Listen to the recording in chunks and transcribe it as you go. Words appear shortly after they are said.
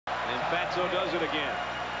Fatso does it again.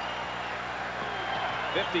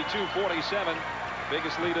 52-47.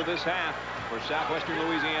 Biggest lead of this half for Southwestern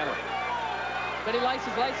Louisiana. But he likes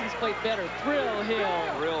his license plate better. Thrill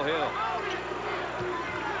Hill. Thrill Hill.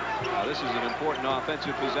 This is an important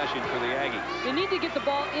offensive possession for the Aggies. They need to get the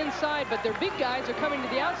ball inside, but their big guys are coming to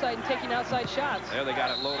the outside and taking outside shots. There they got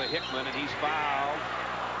it low to Hickman, and he's fouled.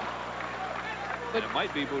 But it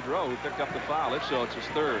might be Boudreau who picked up the foul. If so, it's his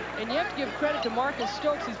third. And you have to give credit to Marcus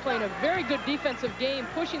Stokes. He's playing a very good defensive game,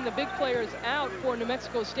 pushing the big players out for New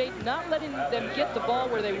Mexico State, not letting them get the ball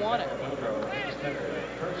where they want it.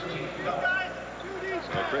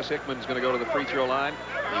 So Chris Hickman's going to go to the free throw line.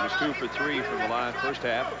 He was 2 for 3 from the line first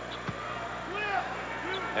half.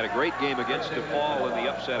 Had a great game against DePaul in the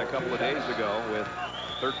upset a couple of days ago with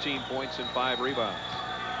 13 points and 5 rebounds.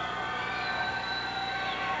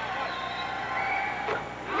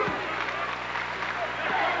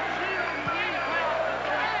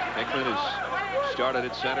 Hickman has started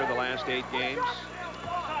at center the last 8 games.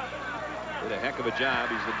 Did a heck of a job.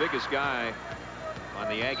 He's the biggest guy on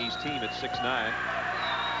the Aggies team at 6'9".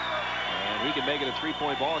 And he can make it a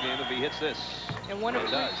 3-point ball game if he hits this. And one of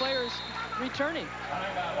the players returning.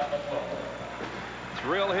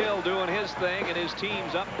 Thrill Hill doing his thing, and his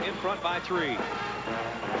team's up in front by 3.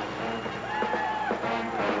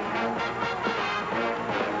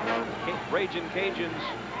 Ragin' Cajuns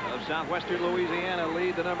of Southwestern Louisiana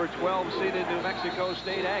lead the number 12 seeded New Mexico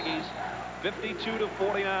State Aggies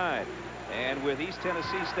 52-49. And with East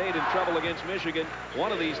Tennessee State in trouble against Michigan,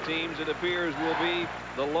 one of these teams, it appears, will be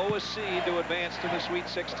the lowest seed to advance to the Sweet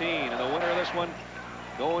 16. And the winner of this one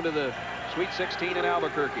going to the Sweet 16 in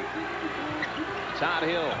Albuquerque. Todd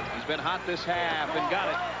Hill. He's been hot this half and got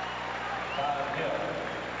it.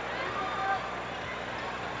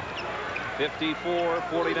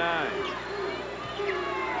 54-49.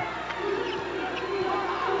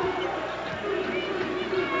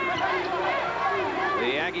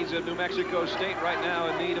 The Aggies of New Mexico State right now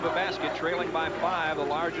in need of a basket, trailing by 5, the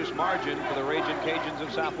largest margin for the Ragin' Cajuns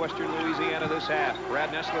of Southwestern Louisiana this half. Brad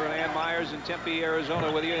Nessler and Ann Myers in Tempe,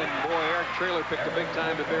 Arizona with you, and boy, Eric Traylor picked a big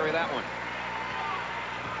time to bury that one.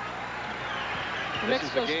 This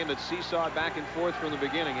is a game that seesawed back and forth from the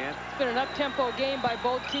beginning, Ann. It's been an up-tempo game by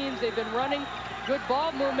both teams. They've been running. Good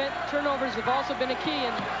ball movement. Turnovers have also been a key,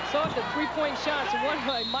 and so have the 3-point shots, and one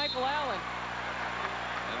by Michael Allen.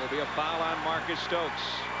 And there'll be a foul on Marcus Stokes.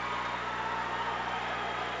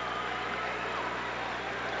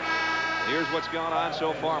 Here's what's gone on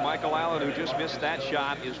so far. Michael Allen, who just missed that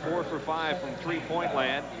shot, is 4 for 5 from 3-point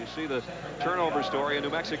land. You see the turnover story, and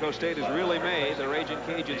New Mexico State has really made the Ragin'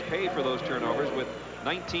 Cajuns pay for those turnovers with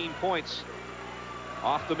 19 points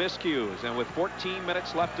off the miscues. And with 14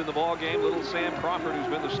 minutes left in the ball game, little Sam Crawford, who's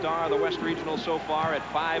been the star of the West Regional so far at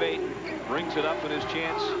 5'8", brings it up in his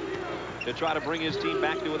chance to try to bring his team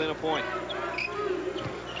back to within a point.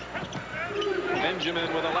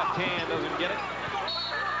 Benjamin with a left hand doesn't get it.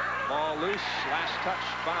 Ball loose. Last touch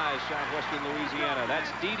by Southwestern Louisiana. That's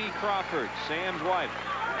Dee Dee Crawford, Sam's wife.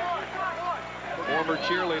 Former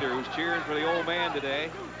cheerleader who's cheering for the old man today,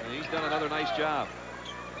 and he's done another nice job.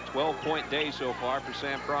 12-point day so far for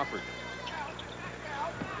Sam Crawford.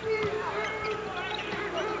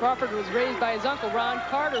 Crawford was raised by his uncle, Ron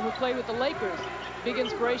Carter, who played with the Lakers. Big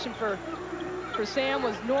inspiration for Sam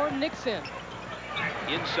was Norm Nixon.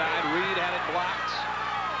 Inside, Reed had it blocked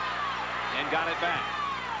and got it back.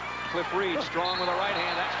 Cliff Reed strong with a right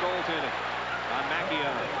hand. That's goaltending on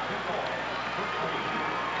Mackion.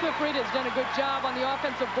 Cliff Reed has done a good job on the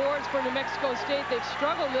offensive boards for New Mexico State. They've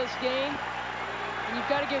struggled this game. And you've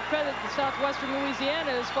got to give credit to Southwestern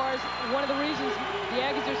Louisiana as far as one of the reasons the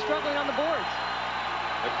Aggies are struggling on the boards.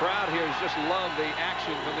 The crowd here has just loved the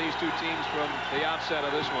action from these two teams from the outset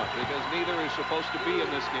of this one, because neither is supposed to be in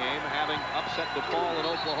this game, having upset DePaul and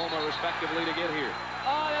Oklahoma respectively to get here.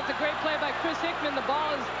 Oh, that's a great play by Chris Hickman. The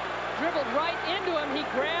ball is dribbled right into him. He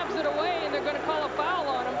grabs it away, and they're going to call a foul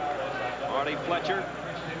on him. Marty Fletcher.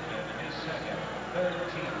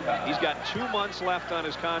 He's got 2 months left on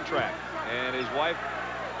his contract, and his wife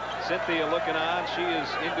Cynthia looking on. She is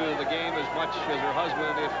into the game as much as her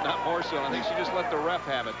husband, if not more so. I think she just let the ref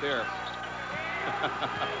have it there.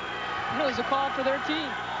 It was a call for their team.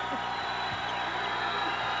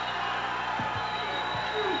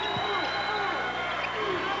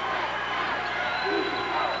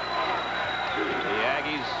 The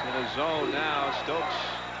Aggies in a zone now. Stokes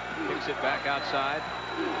kicks it back outside.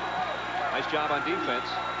 Nice job on defense.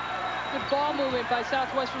 Good ball movement by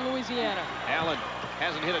Southwestern Louisiana. Allen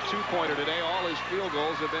hasn't hit a 2-pointer today. All his field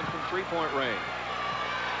goals have been from 3-point range.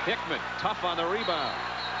 Hickman tough on the rebound.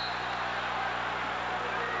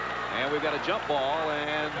 And we've got a jump ball,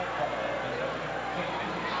 and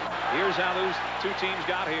Here's how those two teams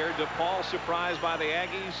got here. DePaul surprised by the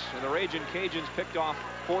Aggies, and the Raging Cajuns picked off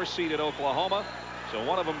 4th-seeded Oklahoma. So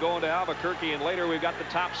one of them going to Albuquerque, and later we've got the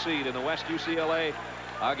top seed in the West, UCLA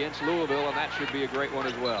against Louisville, and that should be a great one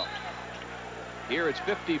as well. Here it's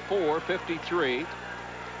 54-53.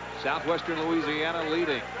 Southwestern Louisiana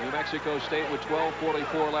leading New Mexico State with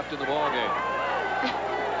 12:44 left in the ball game.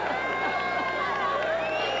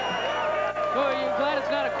 Boy, you're glad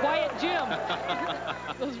it's not a quiet gym.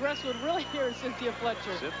 Those refs would really hear Cynthia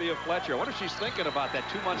Fletcher. Cynthia Fletcher. I wonder if she's thinking about that.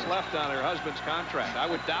 2 months left on her husband's contract. I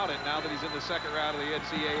would doubt it now that he's in the second round of the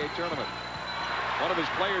NCAA tournament. One of his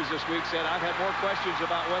players this week said, I've had more questions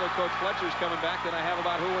about whether Coach Fletcher's coming back than I have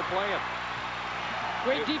about who we're playing.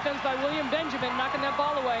 Great defense by William Benjamin, knocking that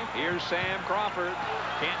ball away. Here's Sam Crawford.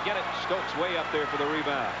 Can't get it. Stokes way up there for the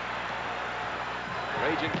rebound.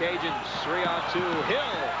 Raging Cajuns, 3-on-2.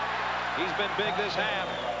 Hill. He's been big this half.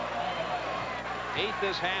 8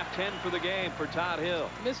 this half, 10 for the game for Todd Hill.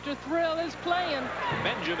 Mr. Thrill is playing.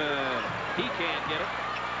 Benjamin. He can't get it.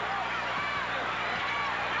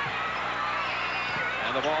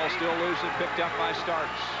 And the ball still loose and picked up by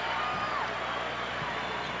Starks.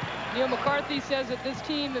 Neil McCarthy says that this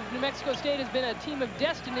team of New Mexico State has been a team of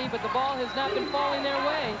destiny, but the ball has not been falling their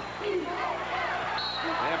way.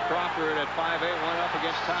 Sam Crawford at 5'8" went up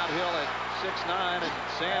against Todd Hill at 6'9", and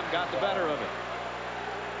Sam got the better of it.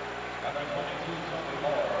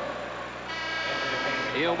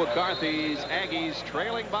 Neil McCarthy's Aggies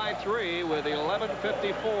trailing by 3 with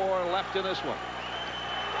 11:54 left in this one.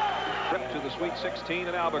 Trip to the Sweet 16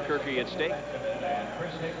 in Albuquerque at stake.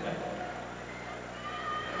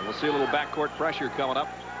 We'll see a little backcourt pressure coming up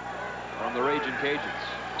from the Raging Cajuns.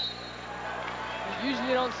 You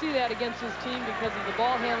usually don't see that against this team because of the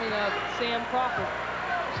ball handling of Sam Crawford.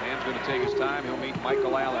 Sam's going to take his time. He'll meet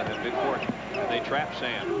Michael Allen at midcourt. They trap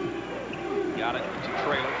Sam. Got it to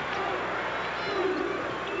Traylor.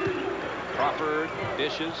 Crawford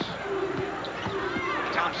dishes.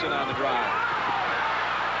 Thompson on the drive.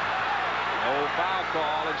 No foul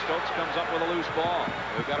call, and Stokes comes up with a loose ball.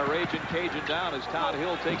 We've got a Raging Cajun down as Todd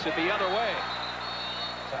Hill takes it the other way.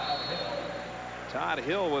 Todd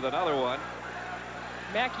Hill with another one.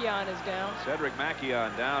 Mackion is down. Cedric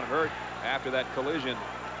Mackion down, hurt after that collision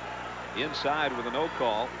inside with a no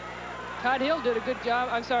call. Todd Hill did a good job.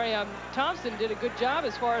 I'm sorry, Thompson did a good job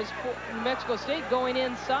as far as New Mexico State going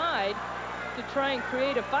inside to try and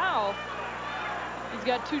create a foul. He's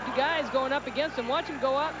got 2 guys going up against him. Watch him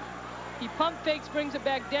go up. He pump fakes, brings it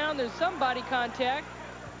back down. There's some body contact.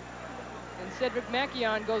 And Cedric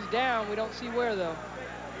Mackion goes down. We don't see where, though.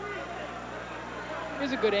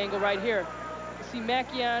 Here's a good angle right here. You see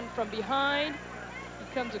Mackion from behind.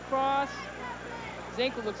 He comes across. His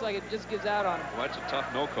ankle looks like it just gives out on him. Well, that's a tough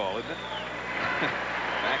no call, isn't it?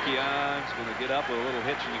 Mackion's going to get up with a little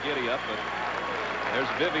hitch and a giddy up, but there's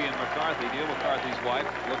Vivian McCarthy, Neil McCarthy's wife,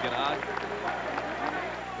 looking on.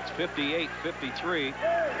 It's 58-53.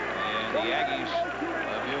 And the Aggies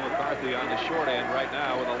of Neil McCarthy on the short end right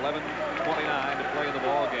now with 11:29 to play in the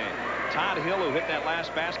ball game. Todd Hill, who hit that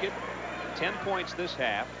last basket, 10 points this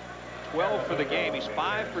half, 12 for the game. He's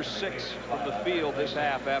 5 for 6 from the field this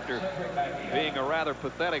half after being a rather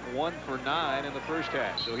pathetic 1 for 9 in the first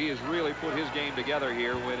half. So he has really put his game together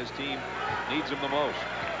here when his team needs him the most.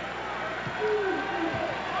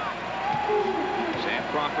 Sam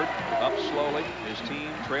Crawford up slowly, his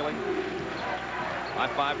team trailing by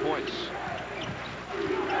 5 points.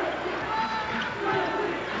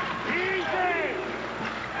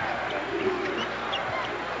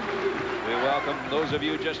 We welcome those of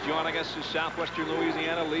you just joining us as Southwestern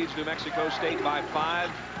Louisiana leads New Mexico State by 5.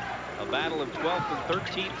 A battle of 12th and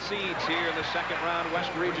 13th seeds here in the second round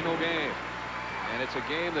West Regional game. And it's a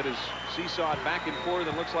game that is seesawed back and forth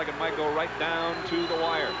and looks like it might go right down to the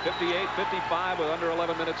wire. 58-55 with under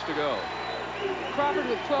 11 minutes to go. Crawford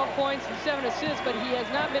with 12 points and 7 assists, but he has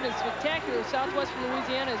not been as spectacular. Southwestern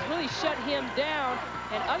Louisiana has really shut him down,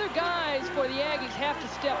 and other guys for the Aggies have to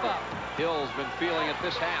step up. Hill's been feeling it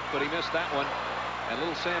this half, but he missed that one. And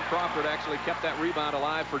little Sam Crawford actually kept that rebound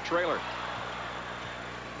alive for Traylor.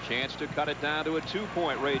 Chance to cut it down to a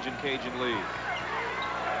 2-point Raging Cajun lead.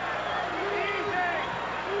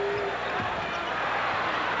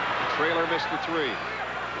 Traylor missed the 3.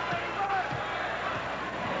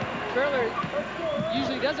 Traylor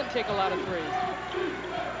usually doesn't take a lot of threes.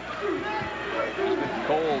 He's been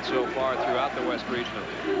cold so far throughout the West Regional.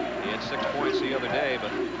 He had 6 points the other day, but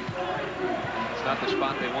it's not the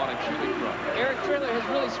spot they want him shooting from. Eric Traylor has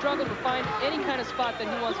really struggled to find any kind of spot that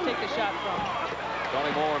he wants to take the shot from.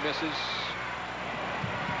 Tony Moore misses.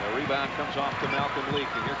 The rebound comes off to Malcolm Leake,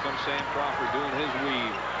 and here comes Sam Crawford doing his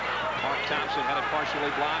weave. Mark Thompson had it partially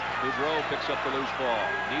blocked. Boudreau picks up the loose ball.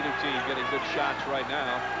 Neither team getting good shots right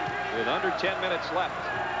now with under 10 minutes left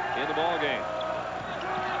in the ball game.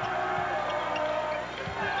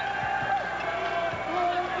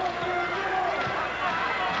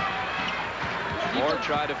 Moore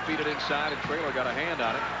tried to feed it inside, and Traylor got a hand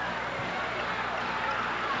on it.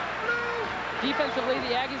 Defensively,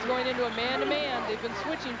 the Aggies going into a man-to-man. They've been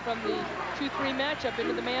switching from the 2-3 matchup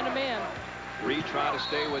into the man-to-man. Reed trying to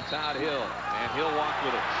stay with Todd Hill, and Hill walked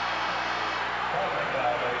with it.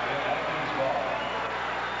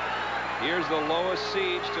 Here's the lowest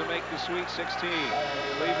siege to make the Sweet 16.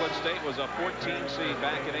 Cleveland State was a 14 seed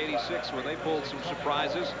back in '86 when they pulled some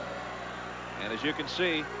surprises. And as you can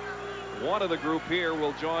see, one of the group here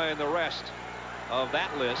will join the rest of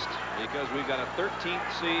that list because we've got a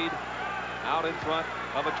 13th seed out in front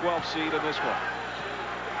of a 12th seed in this one.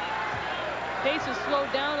 Pace has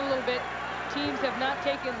slowed down a little bit. Teams have not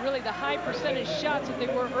taken really the high percentage shots that they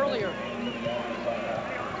were earlier.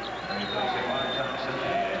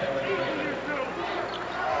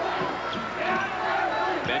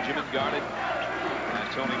 Benjamin guarded by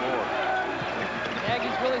Tony Moore. The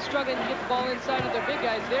Aggies really struggling to get the ball inside of their big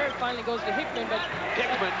guys there. It finally goes to Hickman, but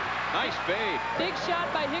Hickman, nice fade. Big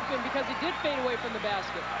shot by Hickman because he did fade away from the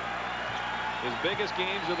basket. His biggest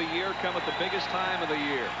games of the year come at the biggest time of the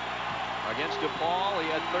year. Against DePaul, he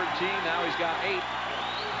had 13. Now he's got 8.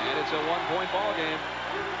 And it's a one-point ball game.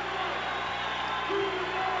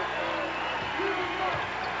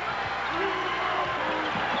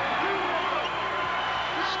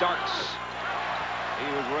 Starks. He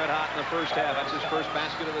was red hot in the first half. That's his first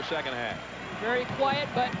basket of the second half. Very quiet,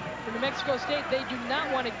 but for New Mexico State, they do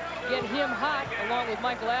not want to get him hot along with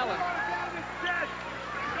Michael Allen.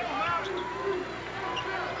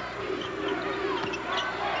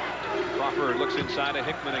 Crawford looks inside of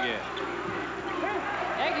Hickman again.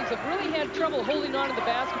 Aggies have really had trouble holding on to the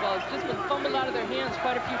basketball. It's just been fumbled out of their hands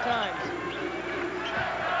quite a few times.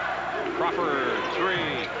 Crawford,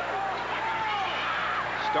 3.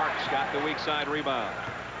 Starks got the weak side rebound.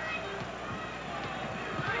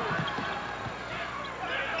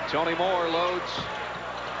 Tony Moore loads.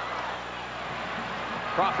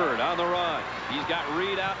 Crawford on the run. He's got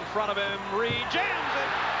Reed out in front of him. Reed jams it.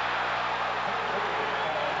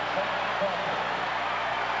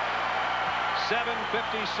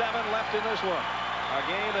 .7:57 left in this one. A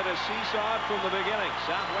game that has seesawed from the beginning.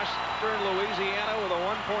 Southwestern Louisiana with a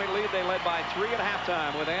 1-point lead. They led by 3 at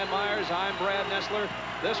halftime with Ann Myers. I'm Brad Nessler.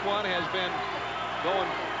 This one has been going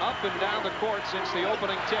up and down the court since the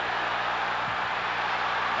opening tip.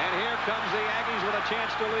 And here comes the Aggies with a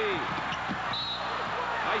chance to lead.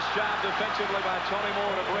 Nice job defensively by Tony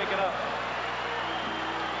Moore to break it up.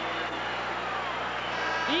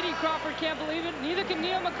 Edie Crawford can't believe it. Neither can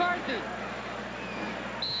Neil McCarthy.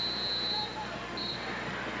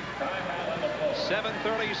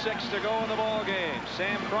 7:36 to go in the ball game.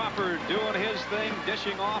 Sam Crawford doing his thing,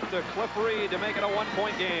 dishing off to Cliff Reed to make it a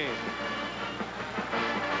 1-point game.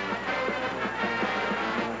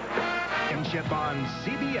 On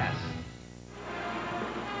CBS.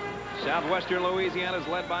 Southwestern Louisiana is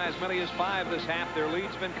led by as many as 5 this half. Their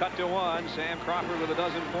lead's been cut to 1. Sam Crawford with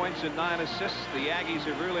 12 points and 9 assists. The Aggies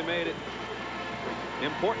have really made it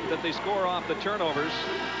important that they score off the turnovers.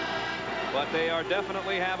 But they are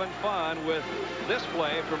definitely having fun with this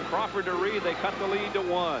play from Crawford to Reed. They cut the lead to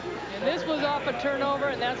 1. And this was off a turnover,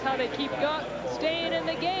 and that's how they keep staying in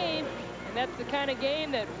the game. And that's the kind of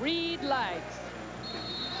game that Reed likes.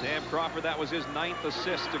 Sam Crawford, that was his 9th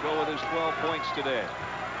assist to go with his 12 points today.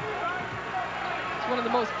 It's one of the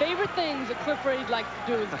most favorite things that Cliff Reed likes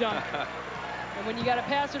to do is dunk. And when you got a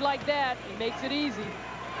passer like that, it makes it easy.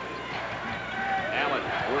 Allen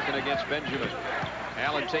working against Benjamin.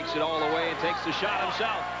 Allen takes it all away and takes the shot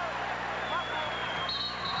himself.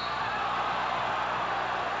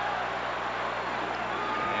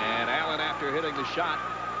 And Allen, after hitting the shot,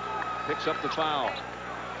 picks up the foul.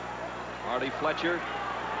 Artie Fletcher,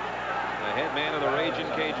 the head man of the Raging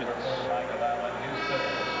Cajuns.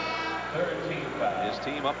 His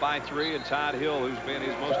team up by 3, and Todd Hill, who's been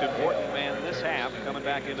his most important man this half, coming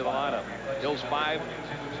back into the lineup. Hill's 5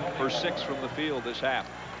 for 6 from the field this half.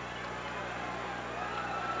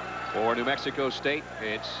 For New Mexico State,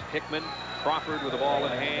 it's Hickman, Crawford with the ball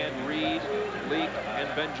in hand, Reed, Leak, and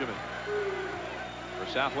Benjamin. For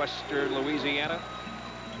Southwestern Louisiana,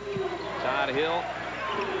 Todd Hill,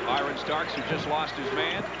 Byron Starks, who just lost his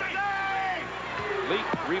man. Leak,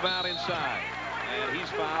 rebound inside, and he's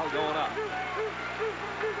fouled going up.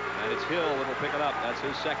 And it's Hill that'll pick it up. That's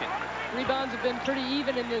his 2nd. Rebounds have been pretty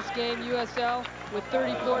even in this game. USL with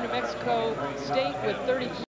 34, New Mexico State with 33.